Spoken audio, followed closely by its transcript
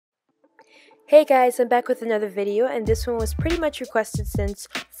Hey guys, I'm back with another video, and this one was pretty much requested since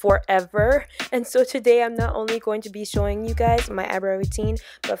forever. And so today I'm not only going to be showing you guys my eyebrow routine,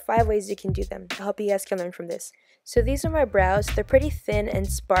 but 5 ways you can do them. I hope you guys can learn from this. So these are my brows. They're pretty thin and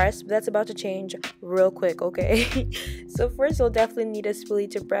sparse, but that's about to change real quick, okay? So first you'll definitely need a spoolie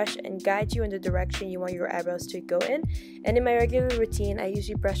to brush and guide you in the direction you want your eyebrows to go in. And in my regular routine, I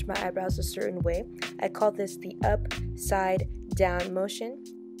usually brush my eyebrows a certain way. I call this the up, side, down motion.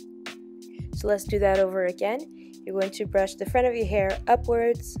 So let's do that over again. You're going to brush the front of your hair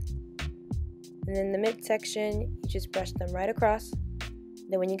upwards, and then the midsection, you just brush them right across.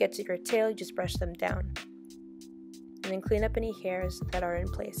 Then when you get to your tail, you just brush them down. And then clean up any hairs that are in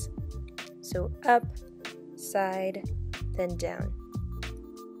place. So up, side, then down.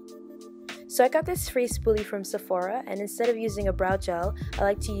 So I got this free spoolie from Sephora, and instead of using a brow gel, I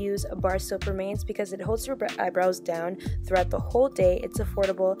like to use a bar soap remains because it holds your eyebrows down throughout the whole day. It's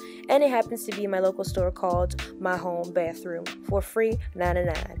affordable, and it happens to be my local store called My Home Bathroom for free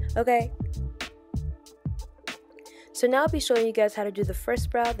 $9.99. Okay? So now I'll be showing you guys how to do the first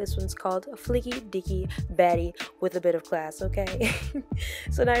brow. This one's called Flicky Dicky Baddie with a bit of class, okay?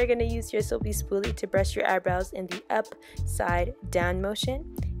 So now you're going to use your soapy spoolie to brush your eyebrows in the up, side, down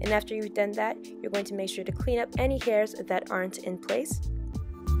motion. And after you've done that, you're going to make sure to clean up any hairs that aren't in place.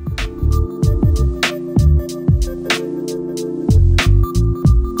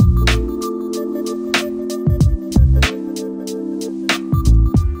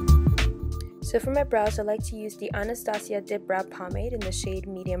 So for my brows, I like to use the Anastasia Dip Brow Pomade in the shade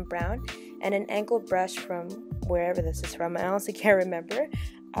Medium Brown and an angled brush from wherever this is from. I honestly can't remember,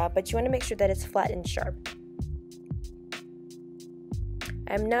 but you want to make sure that it's flat and sharp.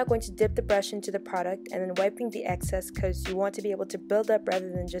 I'm now going to dip the brush into the product and then wiping the excess because you want to be able to build up rather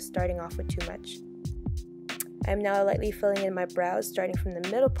than just starting off with too much. I'm now lightly filling in my brows, starting from the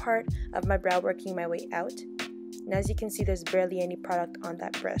middle part of my brow, working my way out. And as you can see, there's barely any product on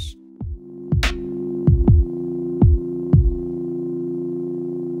that brush.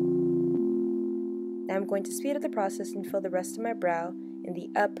 Now I'm going to speed up the process and fill the rest of my brow in the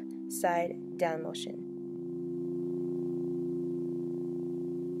up, side, down motion.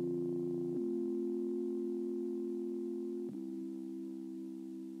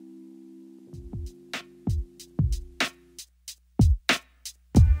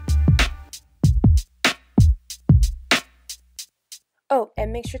 Oh,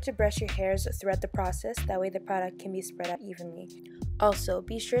 and make sure to brush your hairs throughout the process, that way the product can be spread out evenly. Also,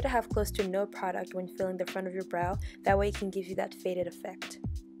 be sure to have close to no product when filling the front of your brow, that way it can give you that faded effect.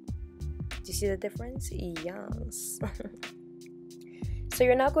 Do you see the difference? Yes. So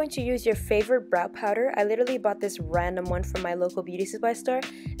you're now going to use your favorite brow powder. I literally bought this random one from my local beauty supply store,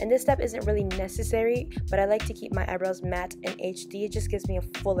 and this step isn't really necessary, but I like to keep my eyebrows matte and HD. It just gives me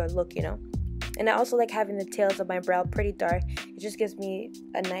a fuller look, you know? And I also like having the tails of my brow pretty dark. It just gives me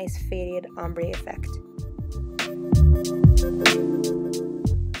a nice faded ombre effect.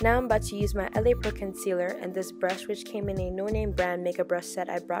 Now I'm about to use my LA Pro concealer and this brush, which came in a no-name brand makeup brush set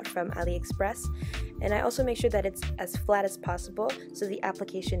I brought from AliExpress. And I also make sure that it's as flat as possible so the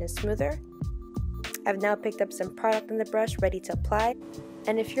application is smoother. I've now picked up some product in the brush ready to apply.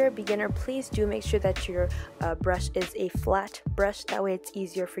 And if you're a beginner, please do make sure that your brush is a flat brush. That way it's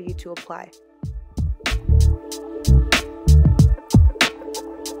easier for you to apply.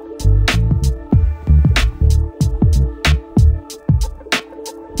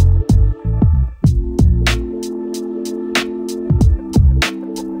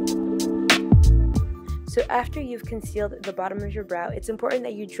 So after you've concealed the bottom of your brow, it's important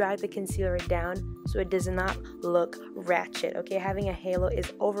that you drag the concealer down so it does not look ratchet, okay? Having a halo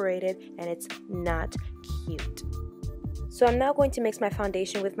is overrated and it's not cute. So I'm now going to mix my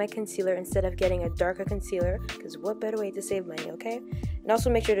foundation with my concealer instead of getting a darker concealer, because what better way to save money, okay? And also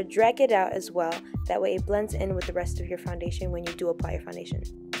make sure to drag it out as well, that way it blends in with the rest of your foundation when you do apply your foundation.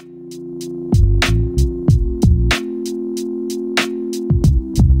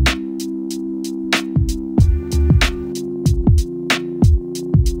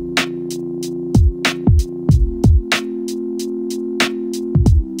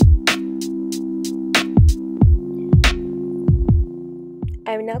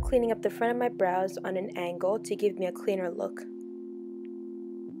 I'm now cleaning up the front of my brows on an angle to give me a cleaner look.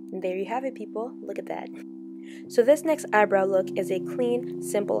 And there you have it, people. Look at that. So this next eyebrow look is a clean,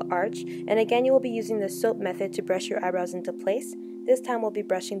 simple arch. And again, you will be using the soap method to brush your eyebrows into place. This time we'll be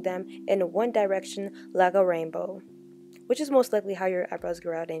brushing them in one direction like a rainbow, which is most likely how your eyebrows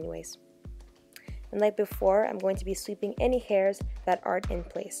grow out anyways. And like before, I'm going to be sweeping any hairs that aren't in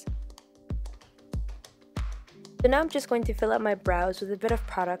place. So now I'm just going to fill up my brows with a bit of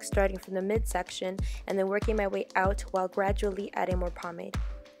product starting from the midsection and then working my way out while gradually adding more pomade.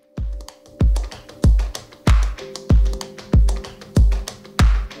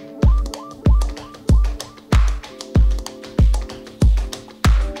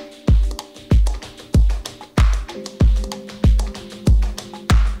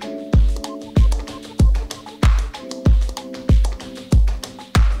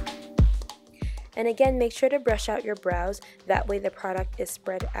 And again, make sure to brush out your brows, that way the product is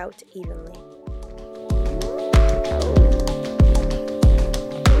spread out evenly.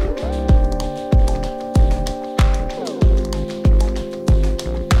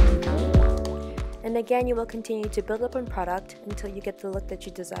 And again, you will continue to build up on product until you get the look that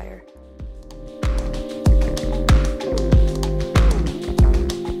you desire.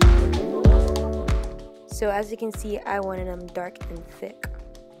 So as you can see, I wanted them dark and thick.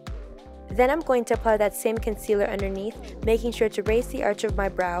 Then I'm going to apply that same concealer underneath, making sure to raise the arch of my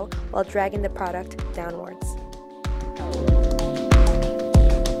brow while dragging the product downwards.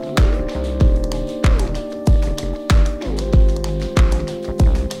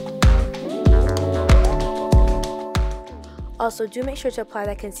 Also, do make sure to apply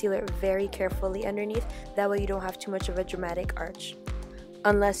that concealer very carefully underneath, that way you don't have too much of a dramatic arch,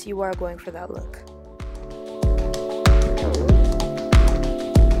 unless you are going for that look.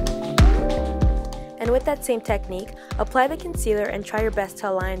 And with that same technique, apply the concealer and try your best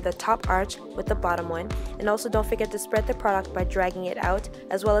to align the top arch with the bottom one, and also don't forget to spread the product by dragging it out,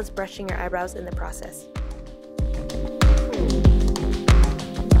 as well as brushing your eyebrows in the process.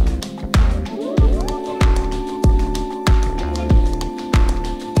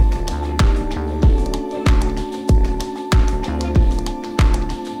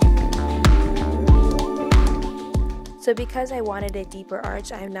 So because I wanted a deeper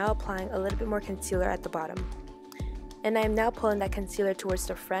arch, I am now applying a little bit more concealer at the bottom. And I am now pulling that concealer towards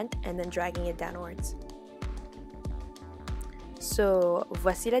the front and then dragging it downwards. So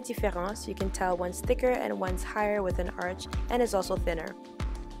voici la différence. You can tell one's thicker and one's higher with an arch and is also thinner.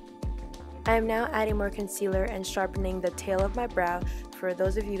 I am now adding more concealer and sharpening the tail of my brow for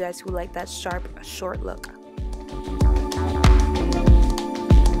those of you guys who like that sharp, short look.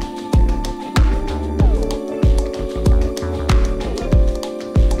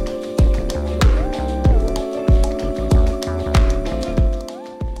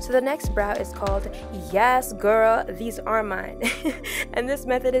 So the next brow is called Yes Girl, These Are Mine. And this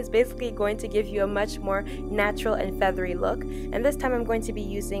method is basically going to give you a much more natural and feathery look. And this time I'm going to be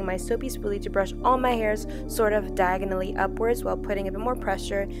using my soapy spoolie to brush all my hairs sort of diagonally upwards while putting a bit more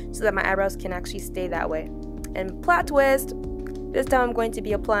pressure so that my eyebrows can actually stay that way. And plot twist! This time I'm going to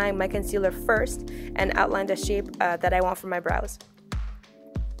be applying my concealer first and outline the shape that I want for my brows.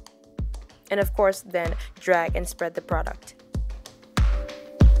 And of course then drag and spread the product.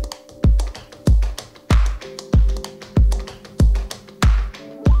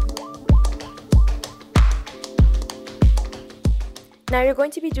 Now you're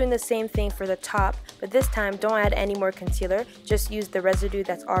going to be doing the same thing for the top, but this time don't add any more concealer, just use the residue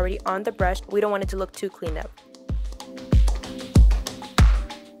that's already on the brush. We don't want it to look too cleaned up.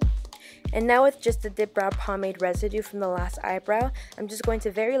 And now with just the dip brow pomade residue from the last eyebrow, I'm just going to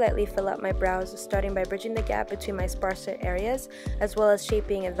very lightly fill up my brows, starting by bridging the gap between my sparser areas, as well as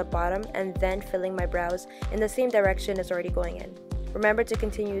shaping at the bottom, and then filling my brows in the same direction as already going in. Remember to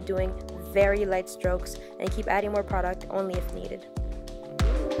continue doing very light strokes and keep adding more product only if needed.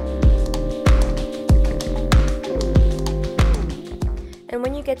 And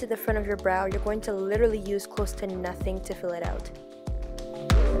when you get to the front of your brow, you're going to literally use close to nothing to fill it out.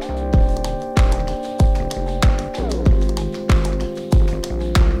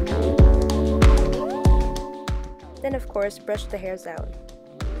 Then of course, brush the hairs out.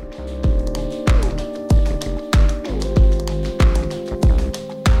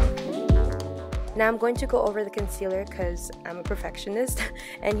 Now I'm going to go over the concealer because I'm a perfectionist,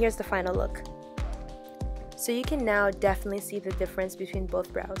 and here's the final look. So you can now definitely see the difference between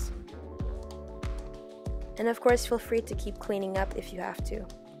both brows. And of course, feel free to keep cleaning up if you have to.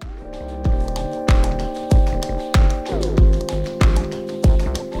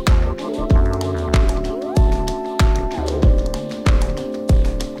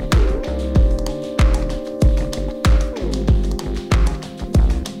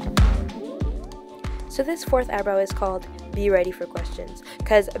 So this fourth eyebrow is called Be Ready for Questions,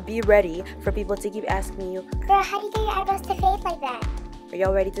 because be ready for people to keep asking you, Girl, how do you get your eyebrows to fade like that? Are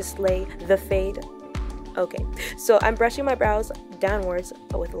y'all ready to slay the fade? Okay, so I'm brushing my brows downwards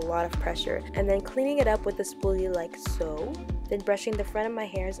with a lot of pressure and then cleaning it up with the spoolie like so. then brushing the front of my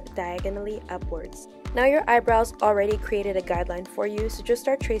hairs diagonally upwards. Now your eyebrows already created a guideline for you, so just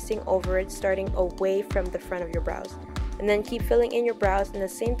start tracing over it, starting away from the front of your brows. And then keep filling in your brows in the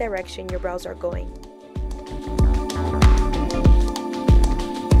same direction your brows are going.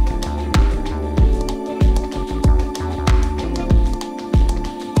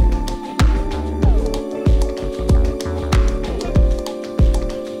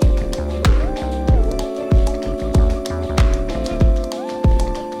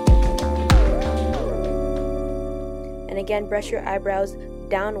 And again, brush your eyebrows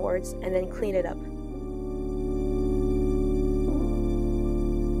downwards and then clean it up.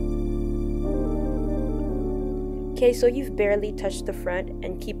 Okay, so you've barely touched the front,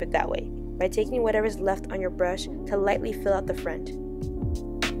 and keep it that way by taking whatever's left on your brush to lightly fill out the front.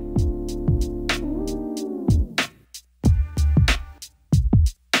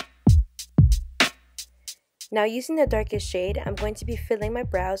 Now using the darkest shade, I'm going to be filling my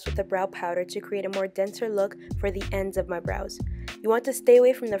brows with the brow powder to create a more denser look for the ends of my brows. You want to stay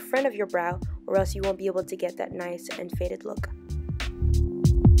away from the front of your brow or else you won't be able to get that nice and faded look.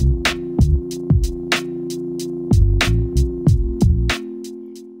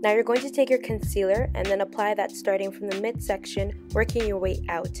 Now you're going to take your concealer and then apply that starting from the midsection, working your way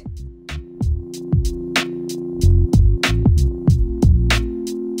out.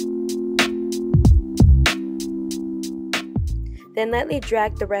 Then lightly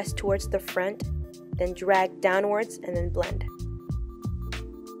drag the rest towards the front, then drag downwards and then blend.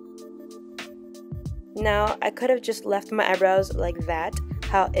 Now I could have just left my eyebrows like that,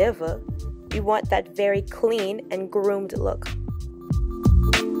 however, you want that very clean and groomed look.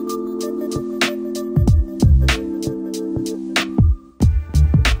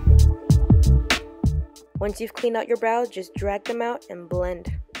 Once you've cleaned out your brows, just drag them out and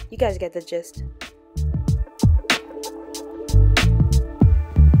blend. You guys get the gist.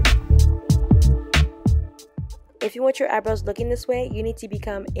 If you want your eyebrows looking this way, you need to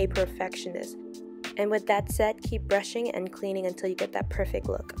become a perfectionist. And with that said, keep brushing and cleaning until you get that perfect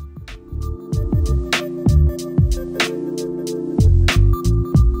look.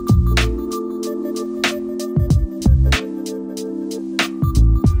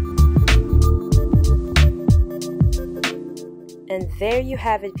 And there you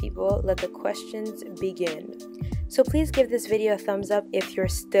have it, people. Let the questions begin. So please give this video a thumbs up if you're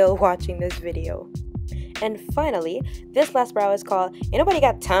still watching this video. And finally, this last brow is called Ain't Nobody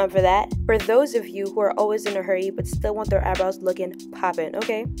Got Time for That. For those of you who are always in a hurry but still want their eyebrows looking poppin',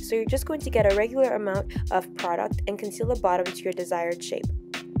 okay? So you're just going to get a regular amount of product and conceal the bottom to your desired shape.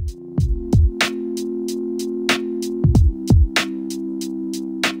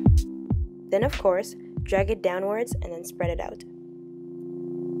 Then of course, drag it downwards and then spread it out.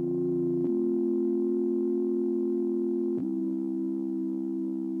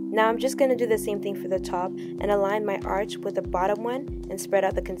 Now I'm just going to do the same thing for the top and align my arch with the bottom one and spread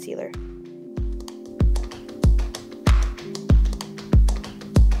out the concealer.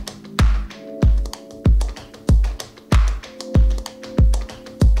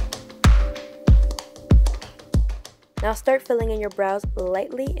 Now start filling in your brows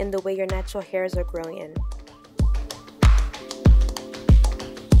lightly in the way your natural hairs are growing in.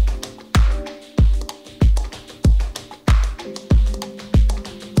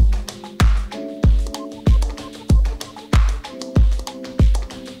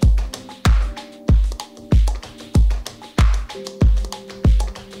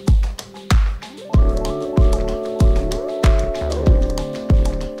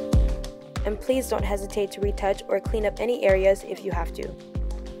 And please don't hesitate to retouch or clean up any areas if you have to.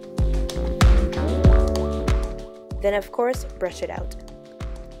 Then of course, brush it out.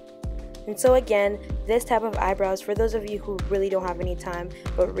 And so again, this type of eyebrows for those of you who really don't have any time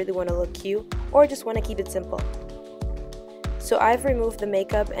but really want to look cute or just want to keep it simple. So I've removed the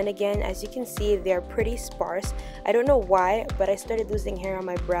makeup, and again, as you can see, they're pretty sparse. I don't know why, but I started losing hair on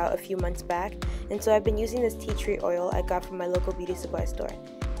my brow a few months back, and so I've been using this tea tree oil I got from my local beauty supply store.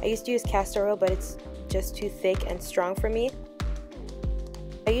 I used to use castor oil, but it's just too thick and strong for me.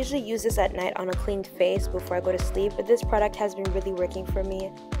 I usually use this at night on a cleaned face before I go to sleep, but this product has been really working for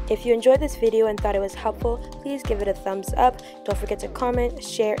me. If you enjoyed this video and thought it was helpful, please give it a thumbs up. Don't forget to comment,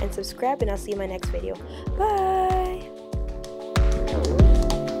 share, and subscribe, and I'll see you in my next video. Bye!